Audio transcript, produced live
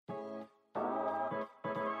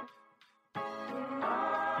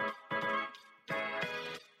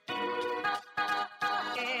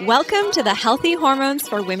Welcome to the Healthy Hormones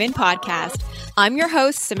for Women podcast. I'm your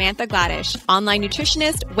host, Samantha Gladish, online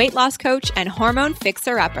nutritionist, weight loss coach, and hormone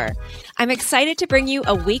fixer-upper. I'm excited to bring you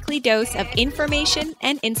a weekly dose of information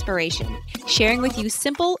and inspiration, sharing with you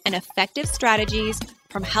simple and effective strategies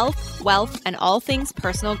from health, wealth, and all things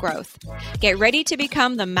personal growth. Get ready to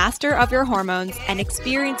become the master of your hormones and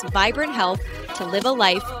experience vibrant health to live a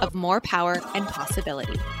life of more power and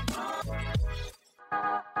possibility.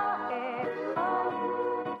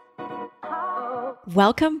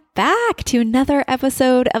 Welcome back to another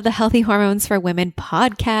episode of the Healthy Hormones for Women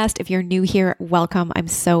podcast. If you're new here, welcome. I'm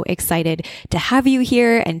so excited to have you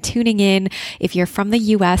here and tuning in. If you're from the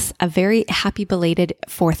US, a very happy belated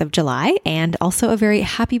 4th of July and also a very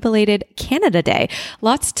happy belated Canada Day.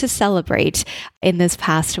 Lots to celebrate in this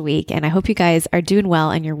past week, and I hope you guys are doing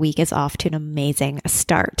well and your week is off to an amazing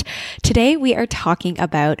start. Today, we are talking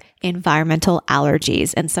about environmental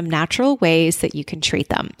allergies and some natural ways that you can treat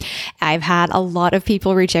them. I've had a lot of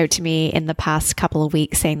people reach out to me in the past couple of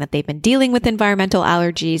weeks saying that they've been dealing with environmental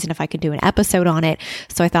allergies and if I could do an episode on it.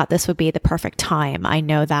 So I thought this would be the perfect time. I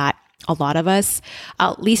know that a lot of us,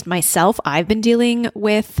 at least myself, I've been dealing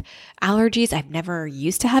with allergies. I've never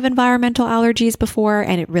used to have environmental allergies before,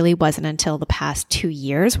 and it really wasn't until the past 2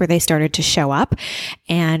 years where they started to show up,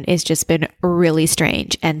 and it's just been really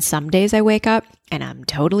strange. And some days I wake up and I'm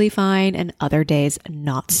totally fine, and other days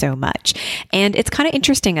not so much. And it's kind of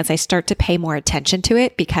interesting as I start to pay more attention to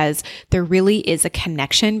it because there really is a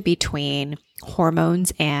connection between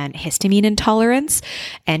hormones and histamine intolerance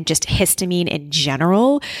and just histamine in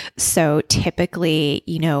general. So typically,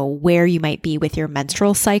 where you might be with your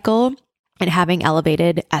menstrual cycle and having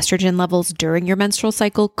elevated estrogen levels during your menstrual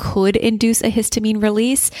cycle could induce a histamine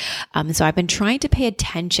release. So I've been trying to pay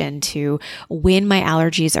attention to when my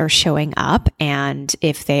allergies are showing up and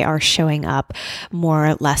if they are showing up more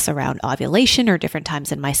or less around ovulation or different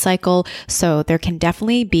times in my cycle. So there can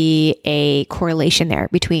definitely be a correlation there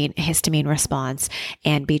between histamine response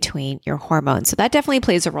and between your hormones. So that definitely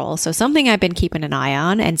plays a role. So something I've been keeping an eye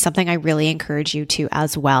on and something I really encourage you to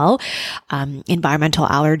as well. Environmental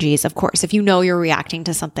allergies, of course, if you know you're reacting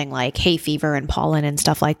to something like hay fever and pollen and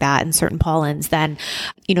stuff like that and certain pollens, then,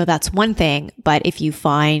 that's one thing. But if you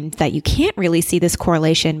find that you can't really see this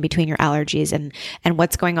correlation between your allergies and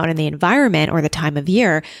what's going on in the environment or the time of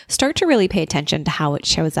year, start to really pay attention to how it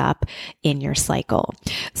shows up in your cycle.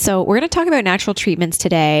 So we're going to talk about natural treatments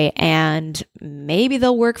today, and maybe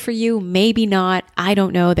they'll work for you, maybe not. I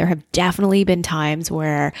don't know. There have definitely been times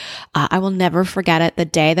where I will never forget it. The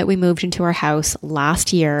day that we moved into our house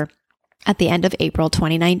last year, at the end of April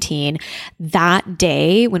 2019, that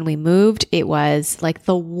day when we moved, it was like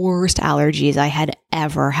the worst allergies I had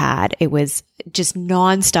ever had. It was just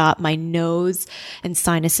nonstop. My nose and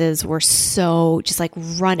sinuses were so just like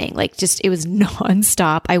running, it was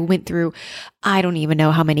nonstop. I went through, I don't even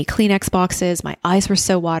know how many Kleenex boxes. My eyes were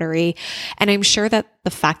so watery. And I'm sure that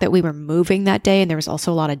the fact that we were moving that day and there was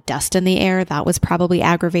also a lot of dust in the air, that was probably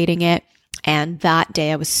aggravating it. And that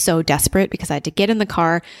day I was so desperate because I had to get in the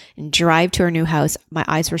car and drive to our new house. My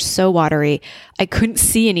eyes were so watery. I couldn't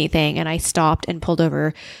see anything. And I stopped and pulled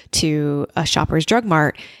over to a Shoppers Drug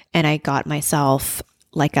Mart and I got myself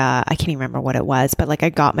I can't even remember what it was, but I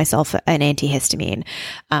got myself an antihistamine.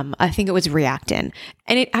 I think it was Reactin,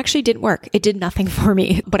 and it actually didn't work. It did nothing for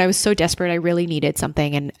me, but I was so desperate. I really needed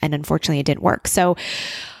something. And unfortunately it didn't work. So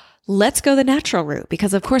let's go the natural route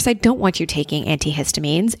because, of course, I don't want you taking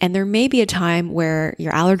antihistamines. And there may be a time where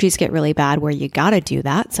your allergies get really bad where you got to do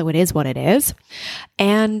that. So it is what it is.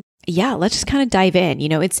 And yeah, let's just kind of dive in.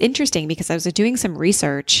 It's interesting because I was doing some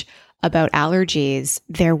research about allergies.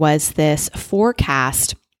 There was this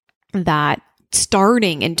forecast that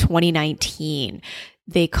starting in 2019,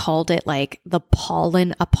 they called it the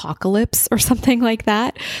pollen apocalypse or something like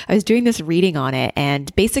that. I was doing this reading on it,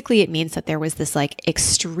 and basically it means that there was this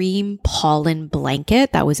extreme pollen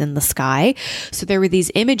blanket that was in the sky. So there were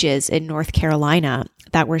these images in North Carolina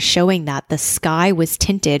that were showing that the sky was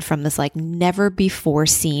tinted from this never before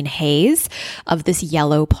seen haze of this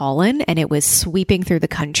yellow pollen, and it was sweeping through the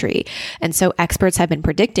country. And so experts have been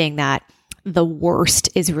predicting that the worst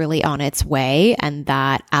is really on its way and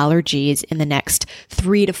that allergies in the next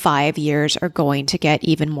 3 to 5 years are going to get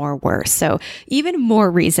even more worse. So even more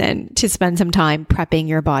reason to spend some time prepping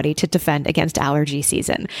your body to defend against allergy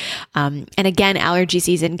season. And again, allergy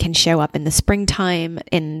season can show up in the springtime,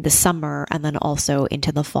 in the summer, and then also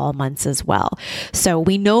into the fall months as well. So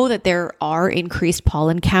we know that there are increased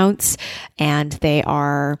pollen counts and they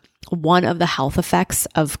are one of the health effects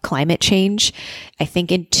of climate change. I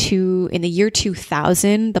think in the year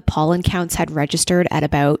 2000, the pollen counts had registered at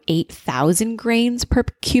about 8,000 grains per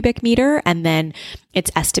cubic meter. And then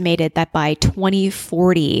it's estimated that by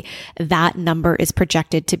 2040, that number is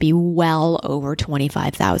projected to be well over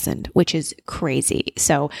 25,000, which is crazy.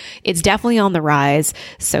 So it's definitely on the rise.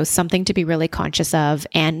 So something to be really conscious of.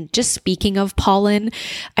 And just speaking of pollen,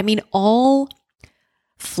 I mean, all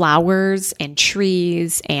flowers and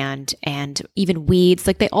trees and even weeds,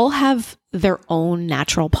 like they all have their own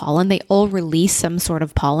natural pollen. They all release some sort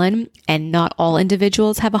of pollen, and not all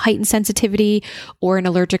individuals have a heightened sensitivity or an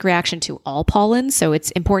allergic reaction to all pollen. So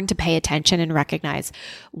it's important to pay attention and recognize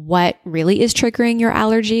what really is triggering your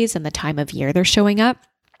allergies and the time of year they're showing up.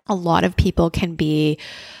 A lot of people can be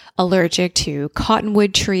allergic to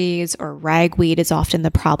cottonwood trees, or ragweed is often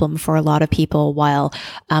the problem for a lot of people, while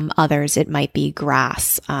others, it might be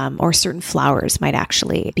grass, or certain flowers might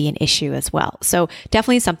actually be an issue as well. So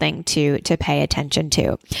definitely something to pay attention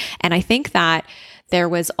to. And I think that there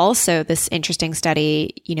was also this interesting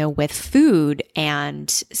study, with food and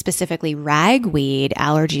specifically ragweed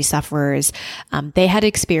allergy sufferers. They had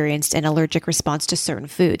experienced an allergic response to certain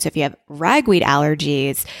foods. So if you have ragweed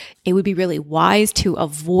allergies, it would be really wise to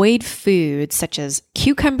avoid foods such as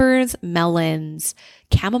cucumbers, melons,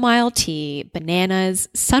 chamomile tea, bananas,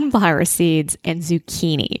 sunflower seeds, and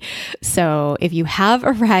zucchini. So if you have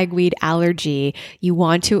a ragweed allergy, you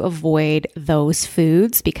want to avoid those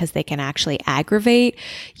foods because they can actually aggravate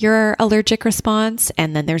your allergic response.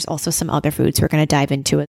 And then there's also some other foods we're going to dive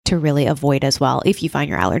into it to really avoid as well if you find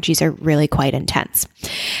your allergies are really quite intense.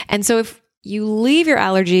 And so if you leave your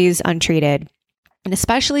allergies untreated, and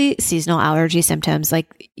especially seasonal allergy symptoms,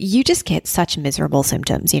 like you just get such miserable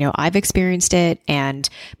symptoms. I've experienced it, and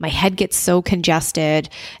my head gets so congested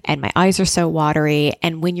and my eyes are so watery.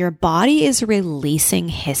 And when your body is releasing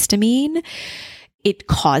histamine, it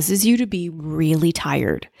causes you to be really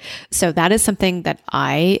tired. So that is something that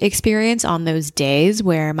I experience on those days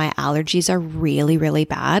where my allergies are really, really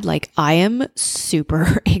bad. Like I am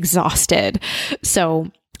super exhausted.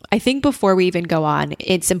 So I think before we even go on,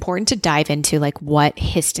 it's important to dive into like what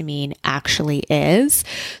histamine actually is.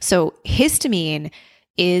 So histamine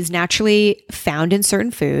is naturally found in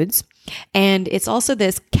certain foods, and it's also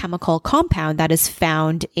this chemical compound that is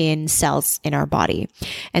found in cells in our body.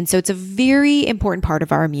 And so it's a very important part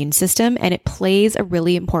of our immune system, and it plays a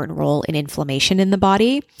really important role in inflammation in the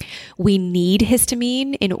body. We need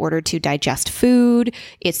histamine in order to digest food.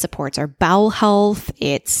 It supports our bowel health.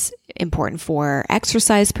 It's important for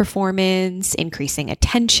exercise performance, increasing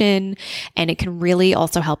attention, and it can really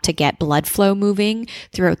also help to get blood flow moving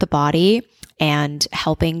throughout the body and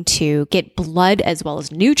helping to get blood as well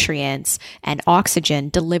as nutrients and oxygen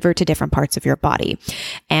delivered to different parts of your body.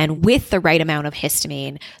 And with the right amount of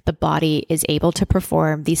histamine, the body is able to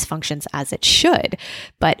perform these functions as it should.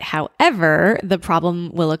 But however, the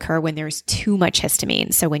problem will occur when there's too much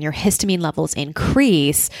histamine. So when your histamine levels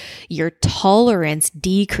increase, your tolerance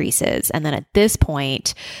decreases. And then at this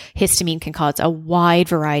point, histamine can cause a wide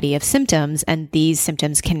variety of symptoms, and these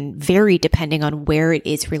symptoms can vary depending on where it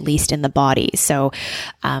is released in the body. So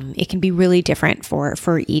it can be really different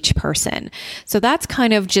for each person. So that's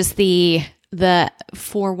kind of just the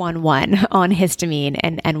 411 on histamine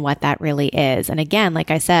and what that really is. And again,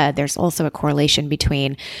 like I said, there's also a correlation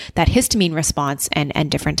between that histamine response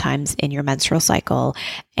and different times in your menstrual cycle.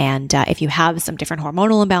 And if you have some different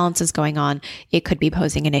hormonal imbalances going on, it could be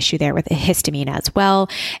posing an issue there with histamine as well.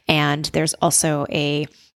 And there's also a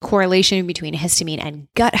correlation between histamine and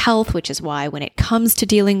gut health, which is why when it comes to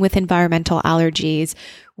dealing with environmental allergies,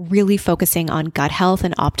 really focusing on gut health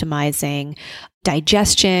and optimizing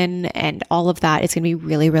digestion and all of that is going to be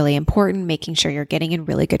really, really important, making sure you're getting in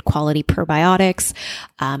really good quality probiotics.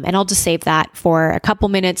 And I'll just save that for a couple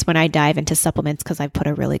minutes when I dive into supplements, because I've put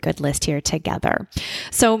a really good list here together.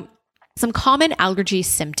 So some common allergy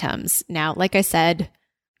symptoms. Now, like I said,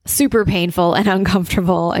 super painful and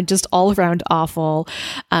uncomfortable and just all around awful.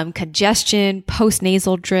 Congestion,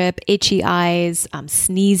 postnasal drip, itchy eyes,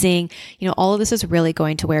 sneezing, all of this is really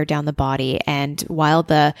going to wear down the body. And while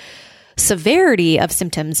the severity of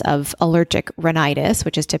symptoms of allergic rhinitis,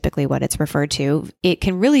 which is typically what it's referred to, it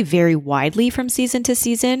can really vary widely from season to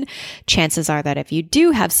season. Chances are that if you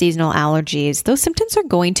do have seasonal allergies, those symptoms are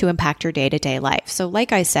going to impact your day-to-day life. So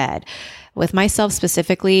like I said, with myself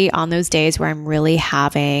specifically, on those days where I'm really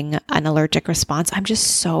having an allergic response, I'm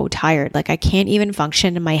just so tired. Like I can't even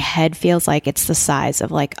function, and my head feels like it's the size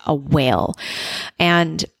of like a whale.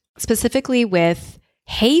 And specifically with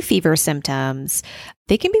hay fever symptoms,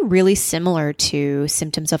 they can be really similar to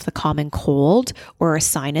symptoms of the common cold or a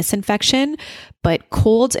sinus infection, but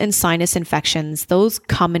colds and sinus infections, those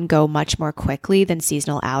come and go much more quickly than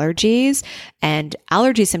seasonal allergies, and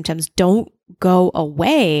allergy symptoms don't go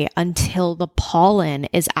away until the pollen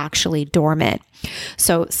is actually dormant.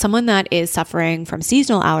 So someone that is suffering from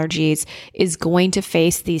seasonal allergies is going to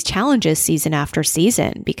face these challenges season after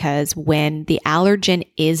season, because when the allergen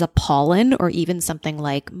is a pollen or even something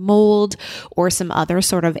like mold or some other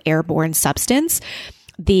sort of airborne substance,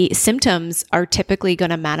 the symptoms are typically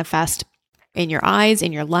going to manifest in your eyes,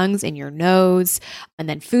 in your lungs, in your nose. And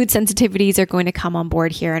then food sensitivities are going to come on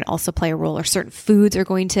board here and also play a role, or certain foods are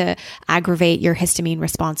going to aggravate your histamine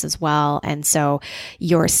response as well. And so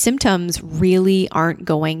your symptoms really aren't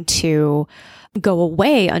going to go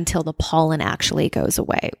away until the pollen actually goes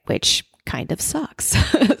away, which kind of sucks.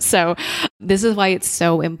 So this is why it's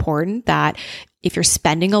so important that if you're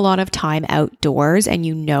spending a lot of time outdoors and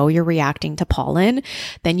you know you're reacting to pollen,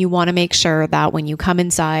 then you want to make sure that when you come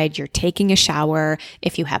inside, you're taking a shower.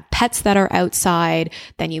 If you have pets that are outside,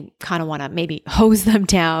 then you kind of want to maybe hose them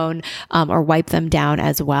down or wipe them down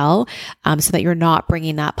as well, so that you're not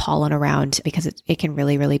bringing that pollen around, because it can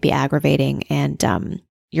really, really be aggravating, and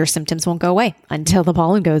your symptoms won't go away until the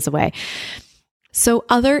pollen goes away. So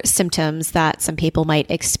other symptoms that some people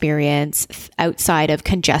might experience outside of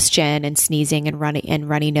congestion and sneezing and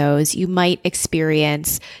runny nose, you might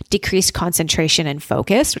experience decreased concentration and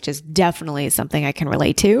focus, which is definitely something I can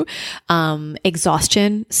relate to.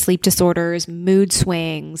 Exhaustion, sleep disorders, mood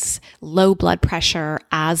swings, low blood pressure,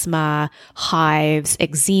 asthma, hives,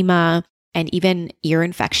 eczema, and even ear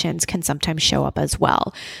infections can sometimes show up as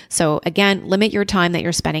well. So again, limit your time that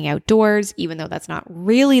you're spending outdoors, even though that's not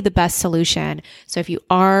really the best solution. So if you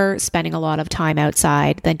are spending a lot of time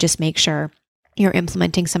outside, then just make sure you're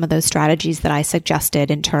implementing some of those strategies that I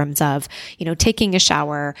suggested in terms of, taking a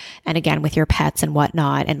shower, and again, with your pets and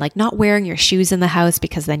whatnot, and like not wearing your shoes in the house,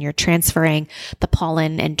 because then you're transferring the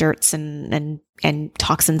pollen and dirts and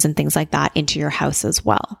toxins and things like that into your house as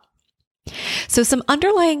well. So some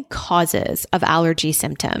underlying causes of allergy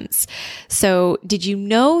symptoms. So did you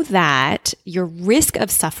know that your risk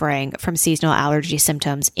of suffering from seasonal allergy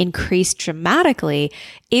symptoms increased dramatically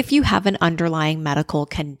if you have an underlying medical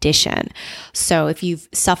condition? So if you've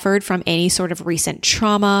suffered from any sort of recent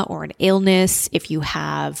trauma or an illness, if you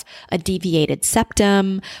have a deviated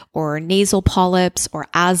septum or nasal polyps or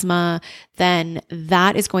asthma, then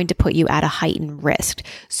that is going to put you at a heightened risk.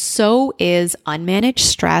 So is unmanaged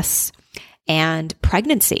stress and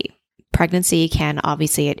pregnancy. Pregnancy can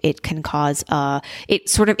obviously, it can cause,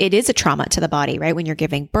 it is a trauma to the body, right? When you're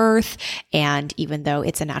giving birth, and even though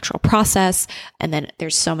it's a natural process, and then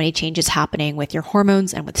there's so many changes happening with your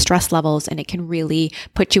hormones and with stress levels, and it can really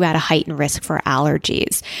put you at a heightened risk for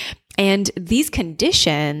allergies. And these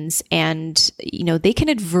conditions, they can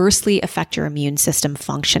adversely affect your immune system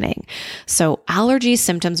functioning. So allergy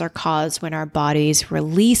symptoms are caused when our bodies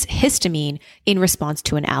release histamine in response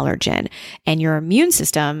to an allergen. And your immune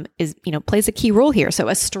system plays a key role here. So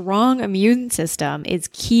a strong immune system is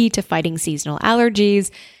key to fighting seasonal allergies.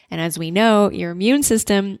 And as we know, your immune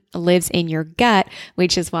system lives in your gut,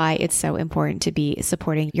 which is why it's so important to be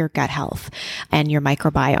supporting your gut health and your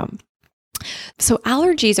microbiome. So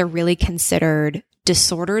allergies are really considered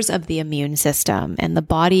disorders of the immune system, and the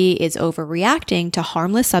body is overreacting to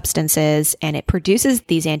harmless substances, and it produces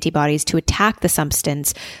these antibodies to attack the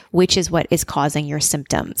substance, which is what is causing your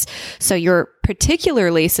symptoms. So you're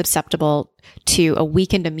particularly susceptible to a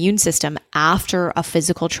weakened immune system after a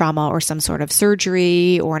physical trauma or some sort of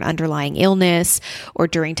surgery or an underlying illness, or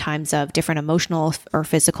during times of different emotional or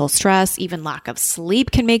physical stress. Even lack of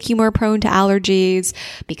sleep can make you more prone to allergies,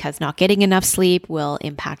 because not getting enough sleep will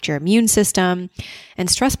impact your immune system. And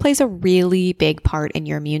stress plays a really big part in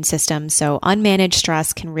your immune system. So unmanaged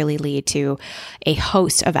stress can really lead to a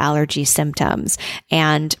host of allergy symptoms.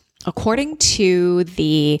 And according to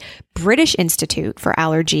the British Institute for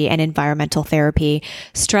Allergy and Environmental Therapy,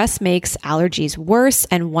 stress makes allergies worse,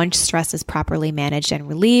 and once stress is properly managed and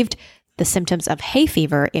relieved, the symptoms of hay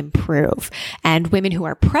fever improve. And women who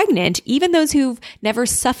are pregnant, even those who've never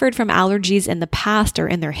suffered from allergies in the past or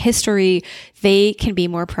in their history, they can be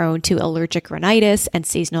more prone to allergic rhinitis and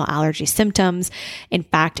seasonal allergy symptoms. In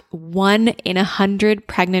fact, 1 in 100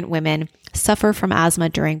 pregnant women suffer from asthma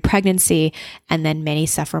during pregnancy, and then many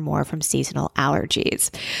suffer more from seasonal allergies.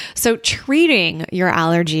 So treating your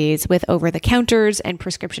allergies with over-the-counters and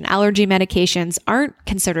prescription allergy medications aren't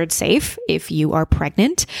considered safe if you are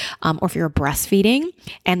pregnant or if you're breastfeeding.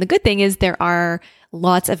 And the good thing is there are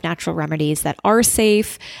lots of natural remedies that are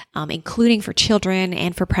safe, including for children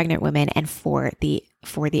and for pregnant women and for the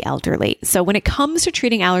for the elderly. So when it comes to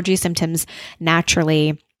treating allergy symptoms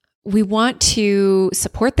naturally, we want to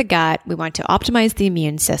support the gut, we want to optimize the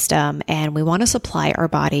immune system, and we want to supply our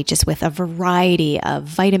body just with a variety of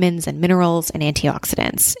vitamins and minerals and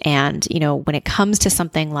antioxidants. And, when it comes to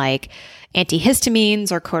something like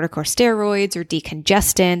antihistamines or corticosteroids or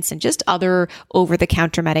decongestants and just other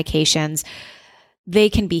over-the-counter medications,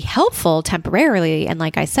 they can be helpful temporarily. And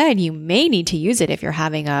like I said, you may need to use it if you're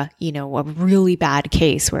having a really bad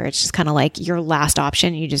case where it's just kind of like your last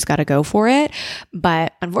option. You just got to go for it.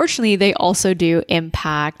 But unfortunately, they also do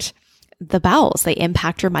impact the bowels. They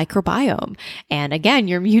impact your microbiome. And again,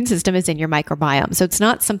 your immune system is in your microbiome. So it's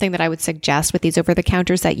not something that I would suggest with these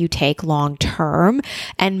over-the-counters that you take long term.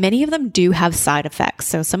 And many of them do have side effects.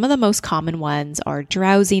 So some of the most common ones are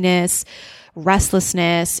drowsiness,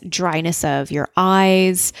 restlessness, dryness of your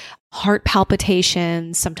eyes, heart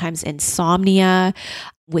palpitations, sometimes insomnia.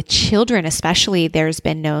 With children especially, there's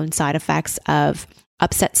been known side effects of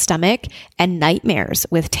upset stomach and nightmares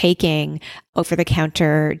with taking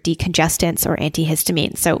over-the-counter decongestants or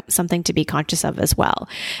antihistamines. So something to be conscious of as well.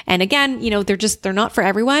 And again, they're not for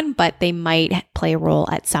everyone, but they might play a role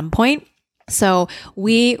at some point. So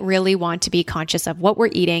we really want to be conscious of what we're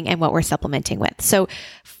eating and what we're supplementing with. So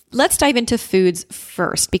let's dive into foods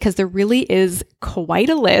first, because there really is quite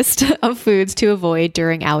a list of foods to avoid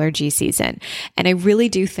during allergy season. And I really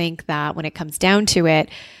do think that when it comes down to it,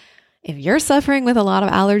 if you're suffering with a lot of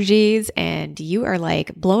allergies and you are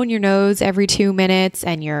like blowing your nose every 2 minutes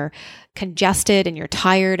and you're congested and you're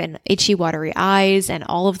tired and itchy, watery eyes and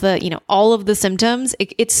all of the symptoms,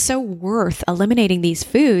 it's so worth eliminating these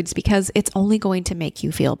foods because it's only going to make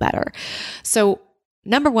you feel better. So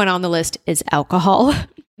number one on the list is alcohol.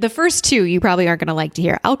 The first two you probably aren't going to like to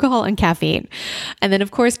hear: alcohol and caffeine. And then, of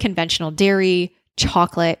course, conventional dairy,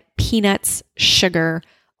 chocolate, peanuts, sugar,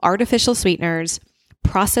 artificial sweeteners,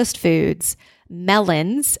 processed foods,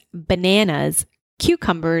 melons, bananas,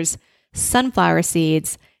 cucumbers, sunflower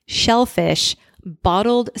seeds, shellfish,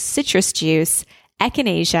 bottled citrus juice,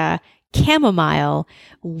 echinacea, chamomile,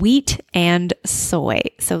 wheat, and soy.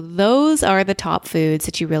 So those are the top foods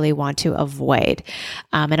that you really want to avoid.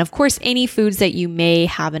 And of course, any foods that you may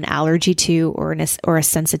have an allergy to or a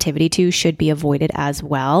sensitivity to should be avoided as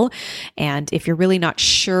well. And if you're really not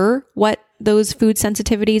sure what those food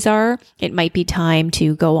sensitivities are, it might be time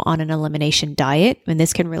to go on an elimination diet. And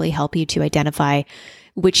this can really help you to identify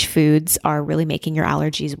which foods are really making your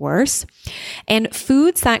allergies worse. And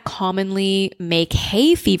foods that commonly make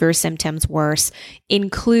hay fever symptoms worse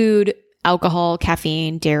include alcohol,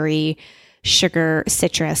 caffeine, dairy, sugar,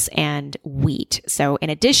 citrus, and wheat. So in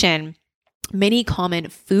addition, many common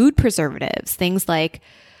food preservatives, things like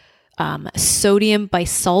sodium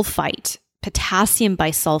bisulfite, potassium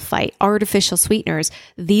bisulfite, artificial sweeteners,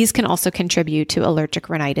 these can also contribute to allergic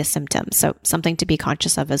rhinitis symptoms. So something to be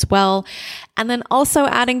conscious of as well. And then also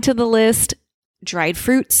adding to the list, dried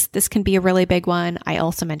fruits. This can be a really big one. I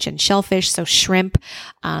also mentioned shellfish. So shrimp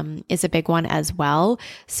is a big one as well.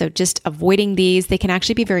 So just avoiding these. They can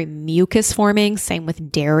actually be very mucus forming. Same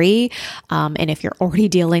with dairy. And if you're already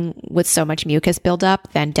dealing with so much mucus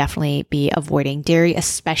buildup, then definitely be avoiding dairy,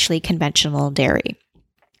 especially conventional dairy.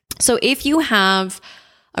 So if you have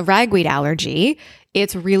a ragweed allergy,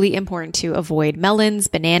 it's really important to avoid melons,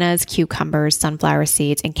 bananas, cucumbers, sunflower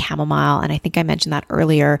seeds, and chamomile. And I think I mentioned that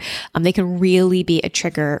earlier. They can really be a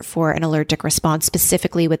trigger for an allergic response,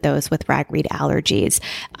 specifically with those with ragweed allergies.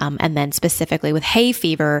 And then specifically with hay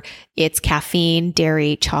fever, it's caffeine,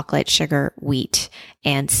 dairy, chocolate, sugar, wheat,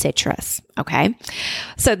 and citrus. Okay.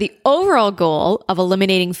 So the overall goal of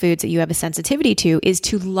eliminating foods that you have a sensitivity to is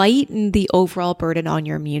to lighten the overall burden on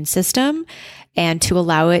your immune system and to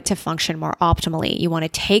allow it to function more optimally. You want to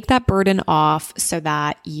take that burden off so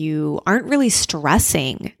that you aren't really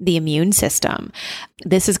stressing the immune system.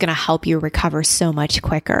 This is going to help you recover so much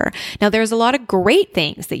quicker. Now, there's a lot of great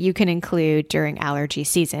things that you can include during allergy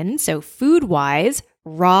season. So food-wise,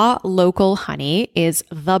 raw local honey is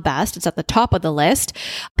the best. It's at the top of the list.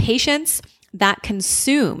 Patients that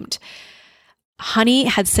consumed honey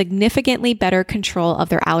had significantly better control of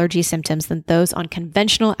their allergy symptoms than those on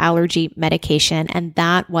conventional allergy medication. And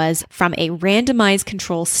that was from a randomized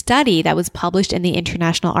control study that was published in the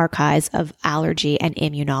International Archives of Allergy and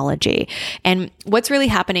Immunology. And what's really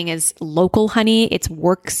happening is local honey, it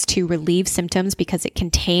works to relieve symptoms because it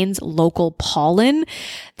contains local pollen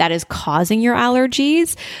that is causing your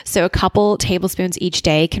allergies. So a couple tablespoons each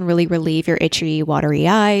day can really relieve your itchy, watery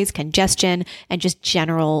eyes, congestion, and just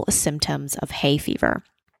general symptoms of hay fever.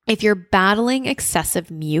 If you're battling excessive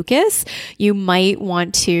mucus, you might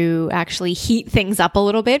want to actually heat things up a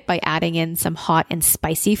little bit by adding in some hot and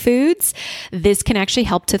spicy foods. This can actually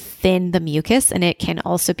help to thin the mucus, and it can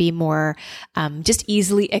also be more just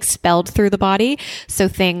easily expelled through the body. So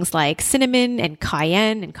things like cinnamon and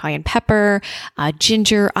cayenne pepper,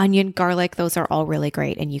 ginger, onion, garlic, those are all really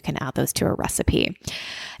great, and you can add those to a recipe.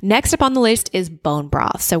 Next up on the list is bone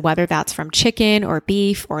broth. So whether that's from chicken or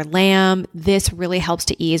beef or lamb, this really helps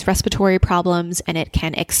to ease respiratory problems, and it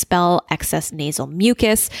can expel excess nasal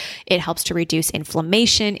mucus. It helps to reduce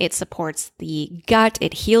inflammation. It supports the gut.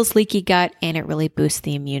 It heals leaky gut, and it really boosts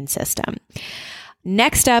the immune system.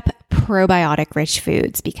 Next up, probiotic rich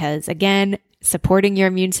foods, because again, supporting your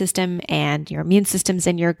immune system and your immune system's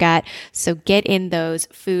in your gut. So get in those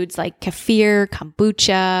foods like kefir,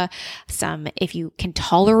 kombucha, if you can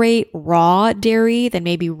tolerate raw dairy, then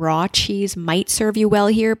maybe raw cheese might serve you well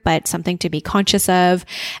here, but something to be conscious of.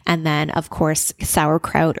 And then of course,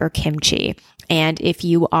 sauerkraut or kimchi. And if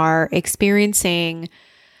you are experiencing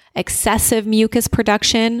excessive mucus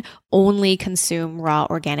production, only consume raw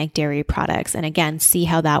organic dairy products. And again, see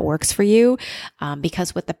how that works for you.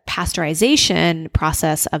 Because with the pasteurization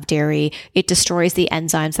process of dairy, it destroys the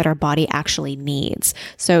enzymes that our body actually needs.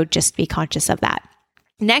 So just be conscious of that.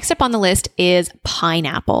 Next up on the list is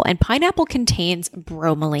pineapple, and pineapple contains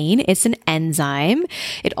bromelain. It's an enzyme.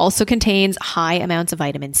 It also contains high amounts of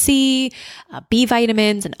vitamin C, B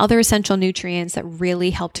vitamins, and other essential nutrients that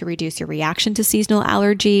really help to reduce your reaction to seasonal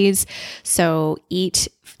allergies. So eat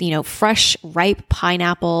fresh, ripe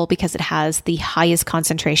pineapple because it has the highest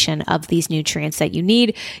concentration of these nutrients that you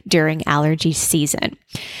need during allergy season.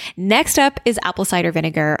 Next up is apple cider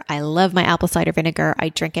vinegar. I love my apple cider vinegar. I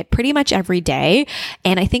drink it pretty much every day.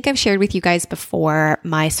 And I think I've shared with you guys before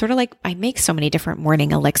I make so many different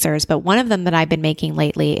morning elixirs, but one of them that I've been making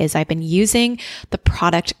lately is I've been using the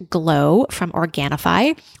product Glow from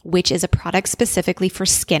Organifi, which is a product specifically for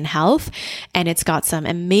skin health. And it's got some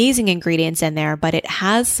amazing ingredients in there, but it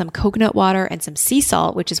has some coconut water and some sea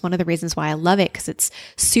salt, which is one of the reasons why I love it, because it's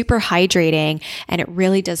super hydrating and it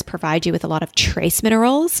really does provide you with a lot of trace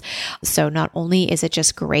minerals. So not only is it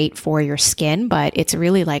just great for your skin, but it's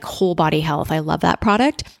really like whole body health. I love that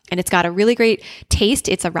product. And it's got a really great taste.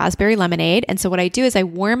 It's a raspberry lemonade. And so what I do is I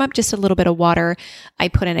warm up just a little bit of water. I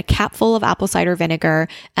put in a capful of apple cider vinegar,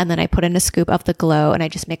 and then I put in a scoop of the Glow, and I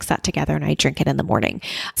just mix that together and I drink it in the morning.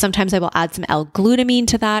 Sometimes I will add some L-glutamine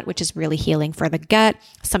to that, which is really healing for the gut.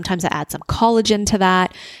 Sometimes I add some collagen to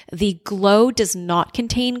that. The Glow does not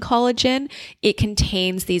contain collagen. It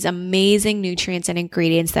contains these amazing nutrients and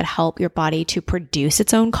ingredients that help your body to produce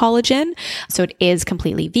its own collagen. So it is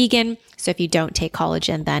completely vegan. So if you don't take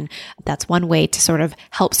collagen, then that's one way to sort of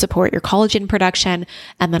help support your collagen production.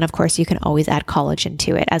 And then of course you can always add collagen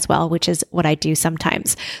to it as well, which is what I do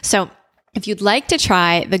sometimes. So if you'd like to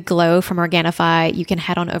try the Glow from Organifi, you can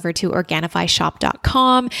head on over to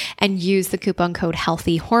OrganifiShop.com and use the coupon code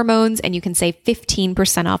HEALTHYHormones, and you can save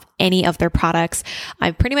 15% off any of their products.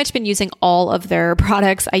 I've pretty much been using all of their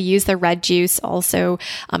products. I use the red juice also.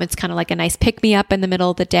 It's kind of like a nice pick-me-up in the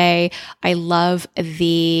middle of the day. I love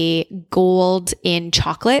the Gold in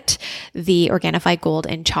chocolate, the Organifi Gold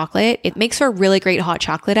in chocolate. It makes for a really great hot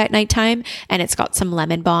chocolate at nighttime, and it's got some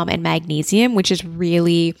lemon balm and magnesium, which is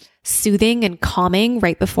really soothing and calming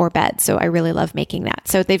right before bed. So I really love making that.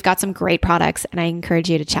 So they've got some great products, and I encourage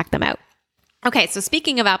you to check them out. Okay, so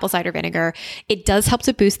speaking of apple cider vinegar, it does help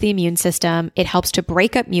to boost the immune system. It helps to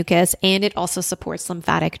break up mucus, and it also supports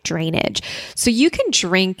lymphatic drainage. So you can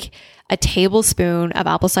drink a tablespoon of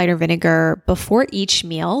apple cider vinegar before each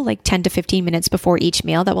meal, like 10 to 15 minutes before each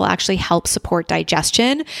meal. That will actually help support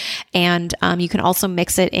digestion. And you can also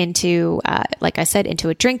mix it into, like I said, into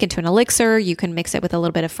a drink, into an elixir. You can mix it with a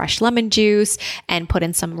little bit of fresh lemon juice and put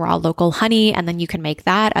in some raw local honey. And then you can make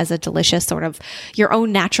that as a delicious sort of your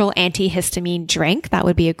own natural antihistamine drink. That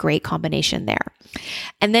would be a great combination there.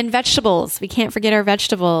 And then vegetables. We can't forget our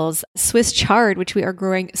vegetables. Swiss chard, which we are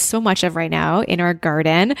growing so much of right now in our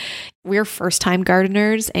garden. We're first-time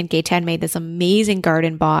gardeners, and Gaetan made this amazing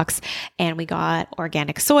garden box, and we got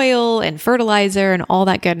organic soil and fertilizer and all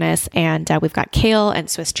that goodness. And we've got kale and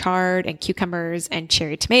Swiss chard and cucumbers and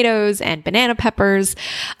cherry tomatoes and banana peppers.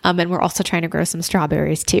 And we're also trying to grow some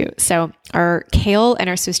strawberries too. So our kale and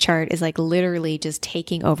our Swiss chard is like literally just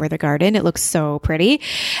taking over the garden. It looks so pretty.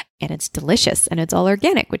 And it's delicious, and it's all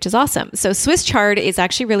organic, which is awesome. So Swiss chard is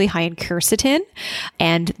actually really high in quercetin,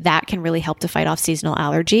 and that can really help to fight off seasonal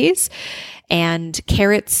allergies. And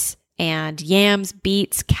carrots and yams,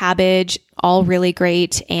 beets, cabbage, all really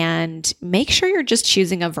great. And make sure you're just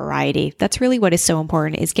choosing a variety. That's really what is so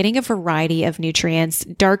important, is getting a variety of nutrients,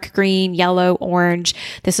 dark green, yellow, orange.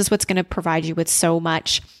 This is what's going to provide you with so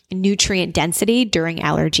much nutrient density during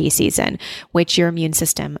allergy season, which your immune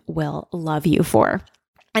system will love you for.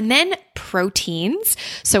 And then proteins.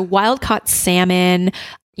 So wild caught salmon,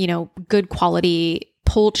 good quality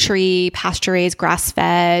poultry, pasture-raised,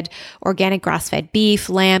 grass-fed, organic grass-fed beef,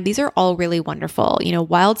 lamb. These are all really wonderful.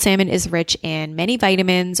 Wild salmon is rich in many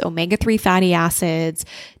vitamins, omega-3 fatty acids,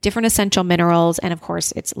 different essential minerals, and of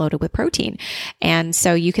course, it's loaded with protein. And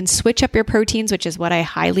so you can switch up your proteins, which is what I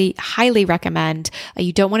highly, highly recommend.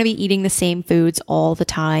 You don't want to be eating the same foods all the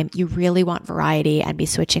time. You really want variety and be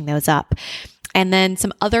switching those up. And then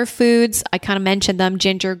some other foods, I kind of mentioned them: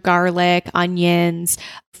 ginger, garlic, onions,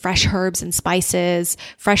 fresh herbs and spices,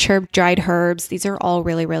 fresh herb, dried herbs. These are all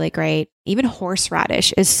really, really great. Even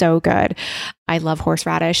horseradish is so good. I love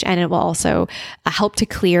horseradish, and it will also help to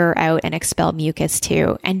clear out and expel mucus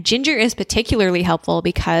too. And ginger is particularly helpful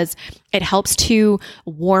because it helps to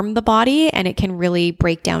warm the body, and it can really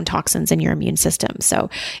break down toxins in your immune system. So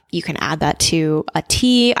you can add that to a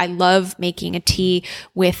tea. I love making a tea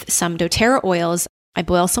with some doTERRA oils. I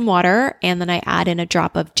boil some water, and then I add in a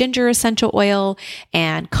drop of ginger essential oil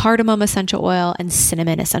and cardamom essential oil and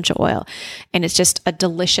cinnamon essential oil. And it's just a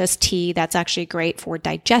delicious tea that's actually great for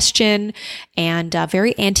digestion and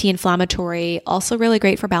very anti-inflammatory, also really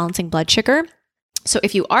great for balancing blood sugar. So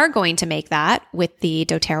if you are going to make that with the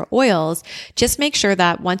doTERRA oils, just make sure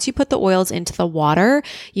that once you put the oils into the water,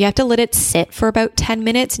 you have to let it sit for about 10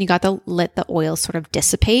 minutes, and you got to let the oils sort of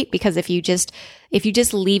dissipate, because if you just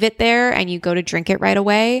leave it there and you go to drink it right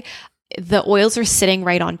away, the oils are sitting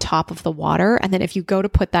right on top of the water. And then if you go to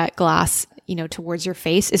put that glass, towards your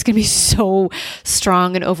face, it's going to be so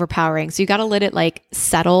strong and overpowering. So you got to let it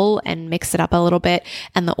settle and mix it up a little bit,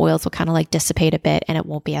 and the oils will kind of dissipate a bit, and it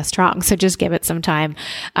won't be as strong. So just give it some time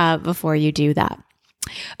before you do that.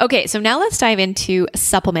 Okay, so now let's dive into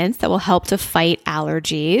supplements that will help to fight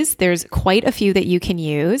allergies. There's quite a few that you can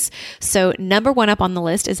use. So number one up on the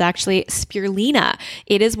list is actually spirulina.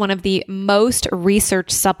 It is one of the most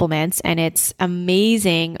researched supplements, and it's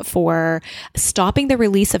amazing for stopping the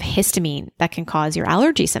release of histamine that can cause your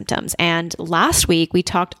allergy symptoms. And last week, we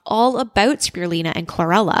talked all about spirulina and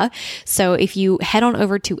chlorella. So if you head on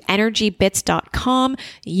over to energybits.com,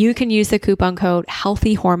 you can use the coupon code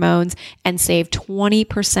Healthy Hormones and save 20%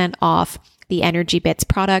 off the Energy Bits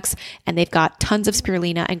products. And they've got tons of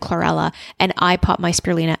spirulina and chlorella, and I pop my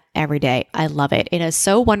spirulina every day. I love it. It is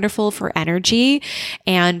so wonderful for energy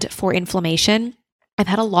and for inflammation. I've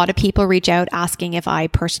had a lot of people reach out asking if I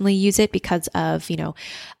personally use it because of,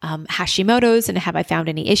 Hashimoto's, and have I found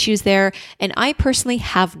any issues there? And I personally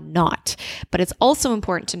have not. But it's also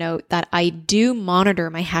important to note that I do monitor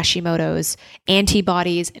my Hashimoto's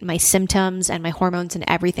antibodies, my symptoms, and my hormones and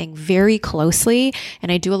everything very closely.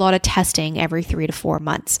 And I do a lot of testing every 3 to 4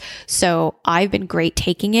 months. So I've been great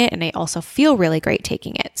taking it, and I also feel really great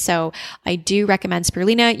taking it. So I do recommend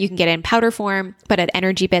spirulina. You can get it in powder form, but at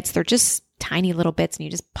Energy Bits, they're just tiny little bits, and you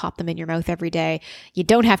just pop them in your mouth every day. You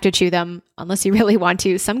don't have to chew them unless you really want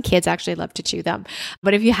to. Some kids actually love to chew them.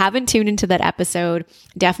 But if you haven't tuned into that episode,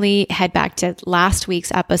 definitely head back to last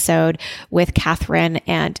week's episode with Catherine,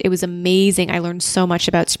 and it was amazing. I learned so much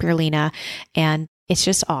about spirulina, and it's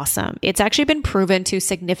just awesome. It's actually been proven to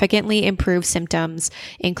significantly improve symptoms,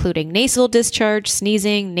 including nasal discharge,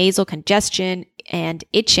 sneezing, nasal congestion, and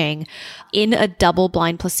itching in a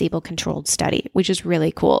double-blind placebo-controlled study, which is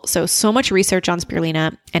really cool. So much research on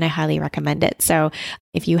spirulina, and I highly recommend it. So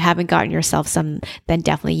if you haven't gotten yourself some, then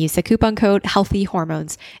definitely use the coupon code Healthy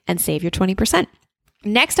Hormones and save your 20%.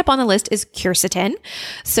 Next up on the list is quercetin.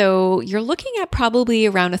 So you're looking at probably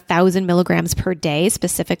around 1,000 milligrams per day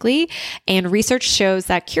specifically. And research shows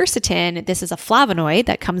that quercetin, this is a flavonoid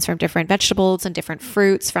that comes from different vegetables and different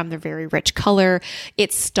fruits from their very rich color.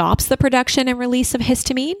 It stops the production and release of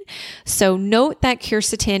histamine. So note that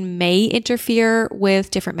quercetin may interfere with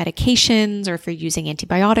different medications, or if you're using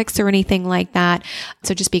antibiotics or anything like that.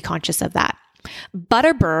 So just be conscious of that.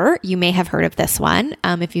 Butterbur, you may have heard of this one.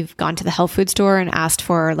 If you've gone to the health food store and asked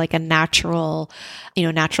for a natural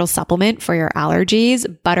supplement for your allergies,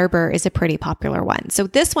 Butterbur is a pretty popular one. So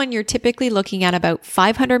this one, you're typically looking at about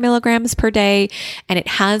 500 milligrams per day, and it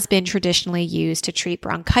has been traditionally used to treat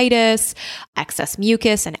bronchitis, excess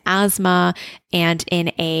mucus, and asthma. And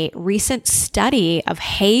in a recent study of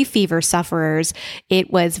hay fever sufferers, it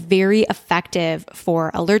was very effective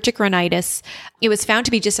for allergic rhinitis. It was found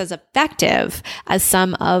to be just as effective effective as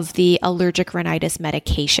some of the allergic rhinitis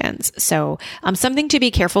medications. So something to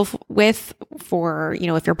be careful with for,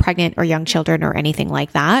 if you're pregnant or young children or anything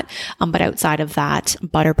like that. But outside of that,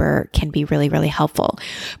 butterbur can be really, really helpful.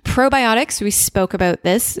 Probiotics, we spoke about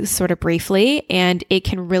this sort of briefly, and it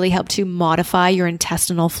can really help to modify your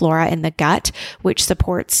intestinal flora in the gut, which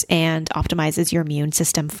supports and optimizes your immune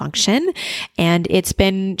system function. And it's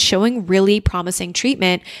been showing really promising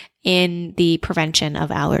treatment in the prevention of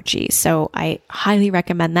allergies. So I highly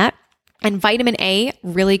recommend that. And vitamin A,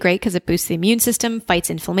 really great because it boosts the immune system,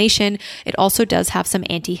 fights inflammation. It also does have some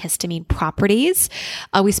antihistamine properties.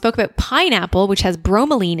 We spoke about pineapple, which has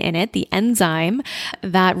bromelain in it, the enzyme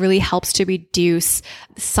that really helps to reduce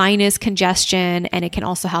sinus congestion, and it can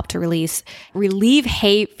also help to relieve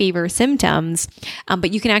hay fever symptoms.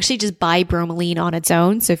 But you can actually just buy bromelain on its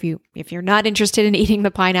own. So if you're not interested in eating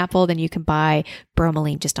the pineapple, then you can buy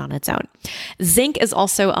bromelain just on its own. Zinc is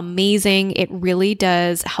also amazing. It really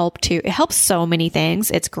does it helps so many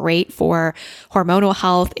things. It's great for hormonal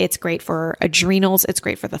health. It's great for adrenals. It's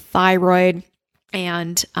great for the thyroid.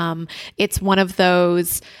 And it's one of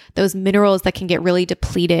those minerals that can get really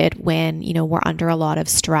depleted when, we're under a lot of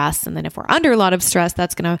stress. And then if we're under a lot of stress,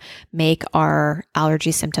 that's going to make our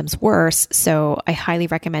allergy symptoms worse. So I highly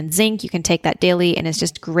recommend zinc. You can take that daily, and it's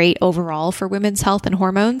just great overall for women's health and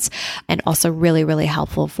hormones, and also really, really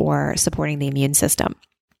helpful for supporting the immune system.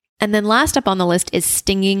 And then last up on the list is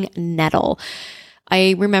stinging nettle.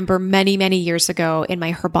 I remember many, many years ago in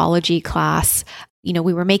my herbology class,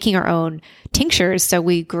 we were making our own tinctures. So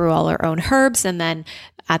we grew all our own herbs. And then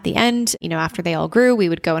at the end, after they all grew, we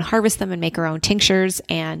would go and harvest them and make our own tinctures.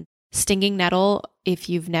 And stinging nettle, if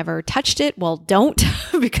you've never touched it, well, don't,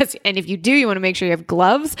 and if you do, you want to make sure you have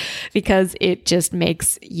gloves, because it just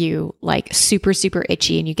makes you like super, super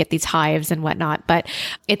itchy and you get these hives and whatnot. But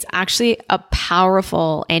it's actually a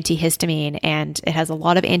powerful antihistamine, and it has a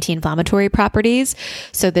lot of anti-inflammatory properties.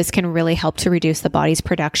 So this can really help to reduce the body's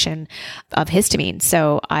production of histamine.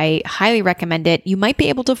 So I highly recommend it. You might be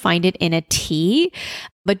able to find it in a tea,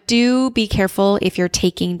 but do be careful if you're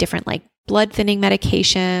taking different blood thinning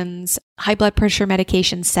medications, high blood pressure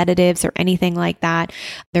medications, sedatives, or anything like that.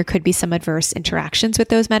 There could be some adverse interactions with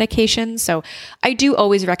those medications. So I do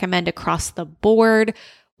always recommend across the board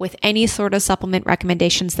with any sort of supplement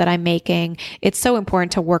recommendations that I'm making. It's so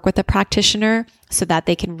important to work with a practitioner so that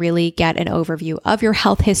they can really get an overview of your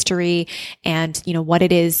health history and, what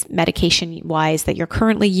it is medication wise that you're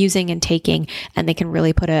currently using and taking, and they can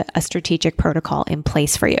really put a strategic protocol in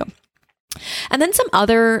place for you. And then some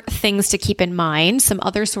other things to keep in mind, some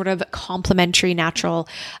other sort of complementary natural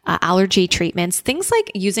allergy treatments, things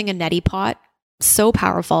like using a neti pot, so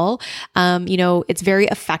powerful. It's very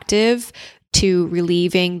effective to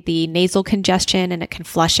relieving the nasal congestion, and it can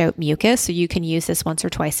flush out mucus. So you can use this once or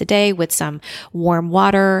twice a day with some warm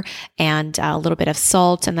water and a little bit of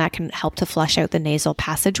salt, and that can help to flush out the nasal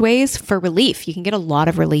passageways for relief. You can get a lot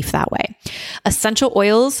of relief that way. Essential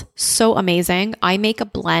oils, so amazing. I make a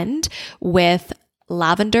blend with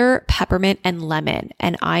lavender, peppermint, and lemon.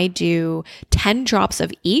 And I do 10 drops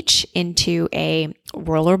of each into a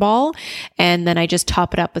roller ball. And then I just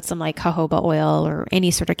top it up with some jojoba oil or any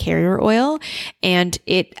sort of carrier oil. And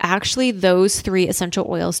it actually, those three essential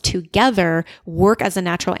oils together work as a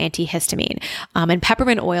natural antihistamine. And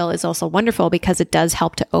peppermint oil is also wonderful because it does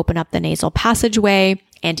help to open up the nasal passageway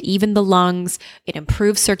and even the lungs. It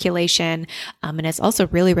improves circulation. And it's also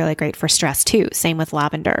really, really great for stress too. Same with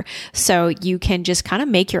lavender. So you can just kind of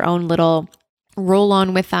make your own little roll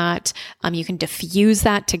on with that. You can diffuse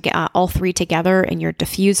that to get all three together in your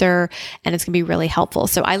diffuser, and it's going to be really helpful.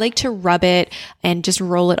 So I like to rub it and just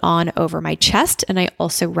roll it on over my chest. And I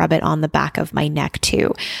also rub it on the back of my neck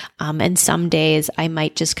too. And some days I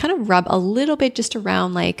might just kind of rub a little bit just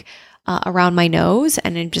around around my nose,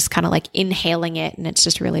 and then just kind of inhaling it. And it's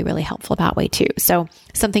just really, really helpful that way too. So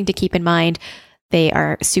something to keep in mind. They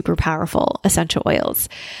are super powerful essential oils.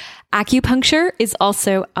 Acupuncture is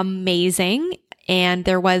also amazing. And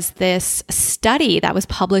there was this study that was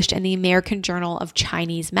published in the American Journal of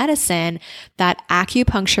Chinese Medicine that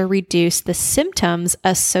acupuncture reduced the symptoms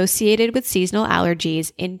associated with seasonal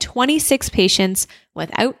allergies in 26 patients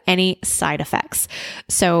without any side effects.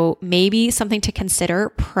 So maybe something to consider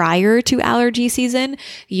prior to allergy season,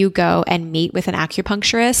 you go and meet with an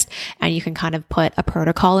acupuncturist, and you can kind of put a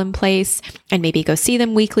protocol in place and maybe go see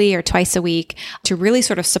them weekly or twice a week to really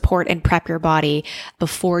sort of support and prep your body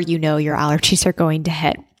before your allergies are going to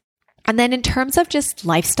hit. And then in terms of just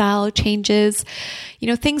lifestyle changes,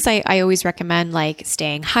 things I always recommend, like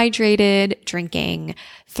staying hydrated, drinking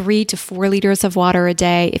 3 to 4 liters of water a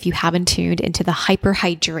day. If you haven't tuned into the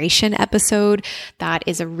hyperhydration episode, that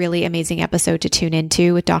is a really amazing episode to tune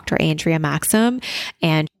into with Dr. Andrea Maxim.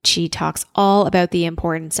 And she talks all about the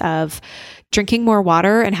importance of drinking more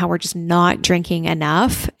water and how we're just not drinking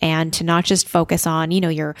enough, and to not just focus on,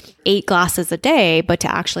 your 8 glasses a day, but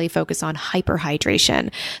to actually focus on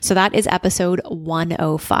hyperhydration. So that is episode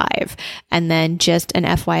 105. And then just an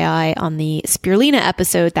FYI on the spirulina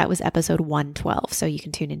episode, that was episode 112. So you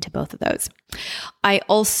can tune into both of those. I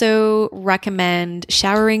also recommend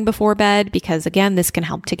showering before bed because, again, this can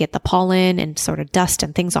help to get the pollen and sort of dust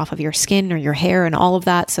and things off of your skin or your hair and all of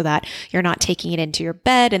that, so that you're not taking it into your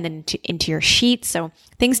bed and then into your sheets. So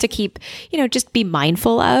things to keep, just be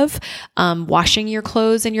mindful of. Washing your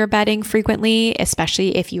clothes and your bedding frequently,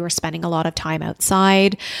 especially if you are spending a lot of time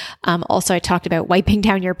outside. Also, I talked about wiping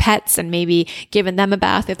down your pets and maybe giving them a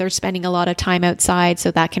bath if they're spending a lot of time outside.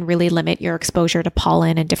 So that can really limit your exposure to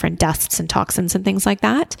pollen and different dusts and toxins and things like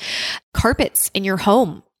that. Carpets in your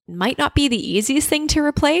home might not be the easiest thing to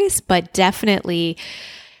replace, but definitely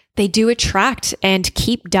they do attract and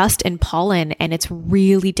keep dust and pollen, and it's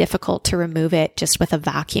really difficult to remove it just with a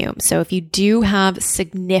vacuum. So if you do have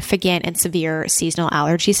significant and severe seasonal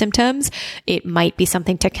allergy symptoms, it might be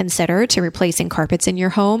something to consider to replacing carpets in your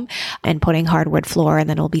home and putting hardwood floor, and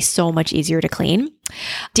then it'll be so much easier to clean.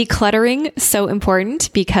 Decluttering, so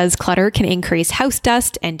important, because clutter can increase house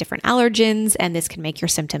dust and different allergens, and this can make your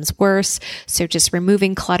symptoms worse. So just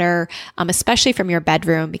removing clutter, especially from your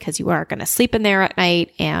bedroom, because you are going to sleep in there at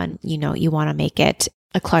night, and you want to make it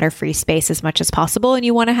a clutter-free space as much as possible. And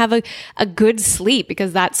you want to have a good sleep,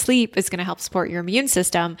 because that sleep is going to help support your immune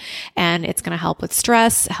system, and it's going to help with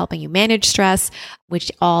stress, helping you manage stress,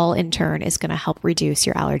 which all in turn is going to help reduce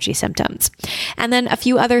your allergy symptoms. And then a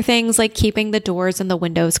few other things like keeping the doors and the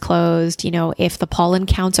windows closed. If the pollen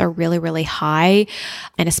counts are really, really high,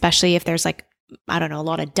 and especially if there's a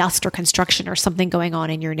lot of dust or construction or something going on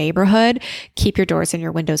in your neighborhood, keep your doors and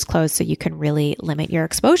your windows closed so you can really limit your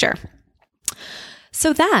exposure.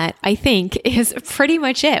 So that, I think, is pretty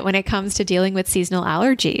much it when it comes to dealing with seasonal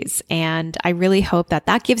allergies. And I really hope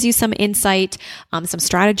that gives you some insight, some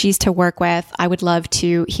strategies to work with. I would love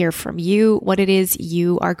to hear from you what it is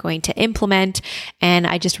you are going to implement. And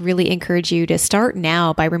I just really encourage you to start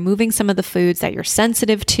now by removing some of the foods that you're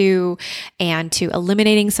sensitive to, and to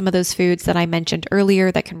eliminating some of those foods that I mentioned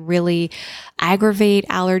earlier that can really aggravate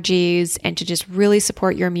allergies, and to just really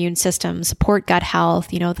support your immune system, support gut health.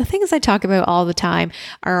 The things I talk about all the time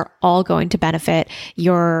are all going to benefit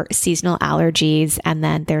your seasonal allergies. And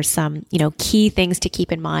then there's some, key things to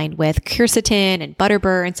keep in mind with quercetin and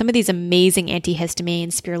butterbur and some of these amazing antihistamines.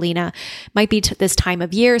 Spirulina might be this time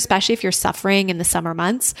of year, especially if you're suffering in the summer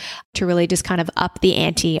months, to really just kind of up the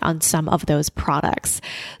ante on some of those products.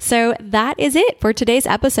 So that is it for today's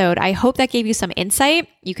episode. I hope that gave you some insight.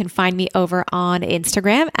 You can find me over on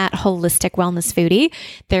Instagram at Holistic Wellness Foodie.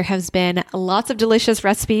 There has been lots of delicious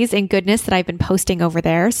recipes and goodness that I've been posting over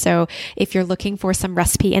there. So if you're looking for some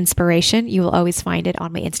recipe inspiration, you will always find it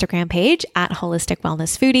on my Instagram page at Holistic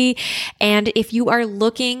Wellness Foodie. And if you are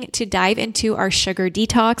looking to dive into our sugar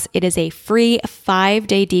detox, it is a free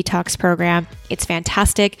 5-day detox program. It's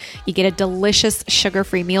fantastic. You get a delicious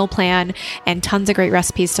sugar-free meal plan and tons of great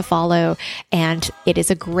recipes to follow. And it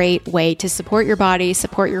is a great way to support your body,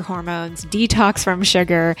 support your hormones, detox from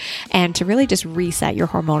sugar, and to really just reset your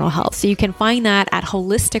hormonal health. So you can find that at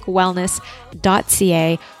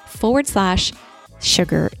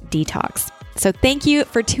holisticwellness.ca/sugar detox. So thank you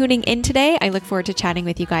for tuning in today. I look forward to chatting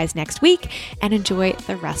with you guys next week, and enjoy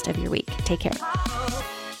the rest of your week. Take care.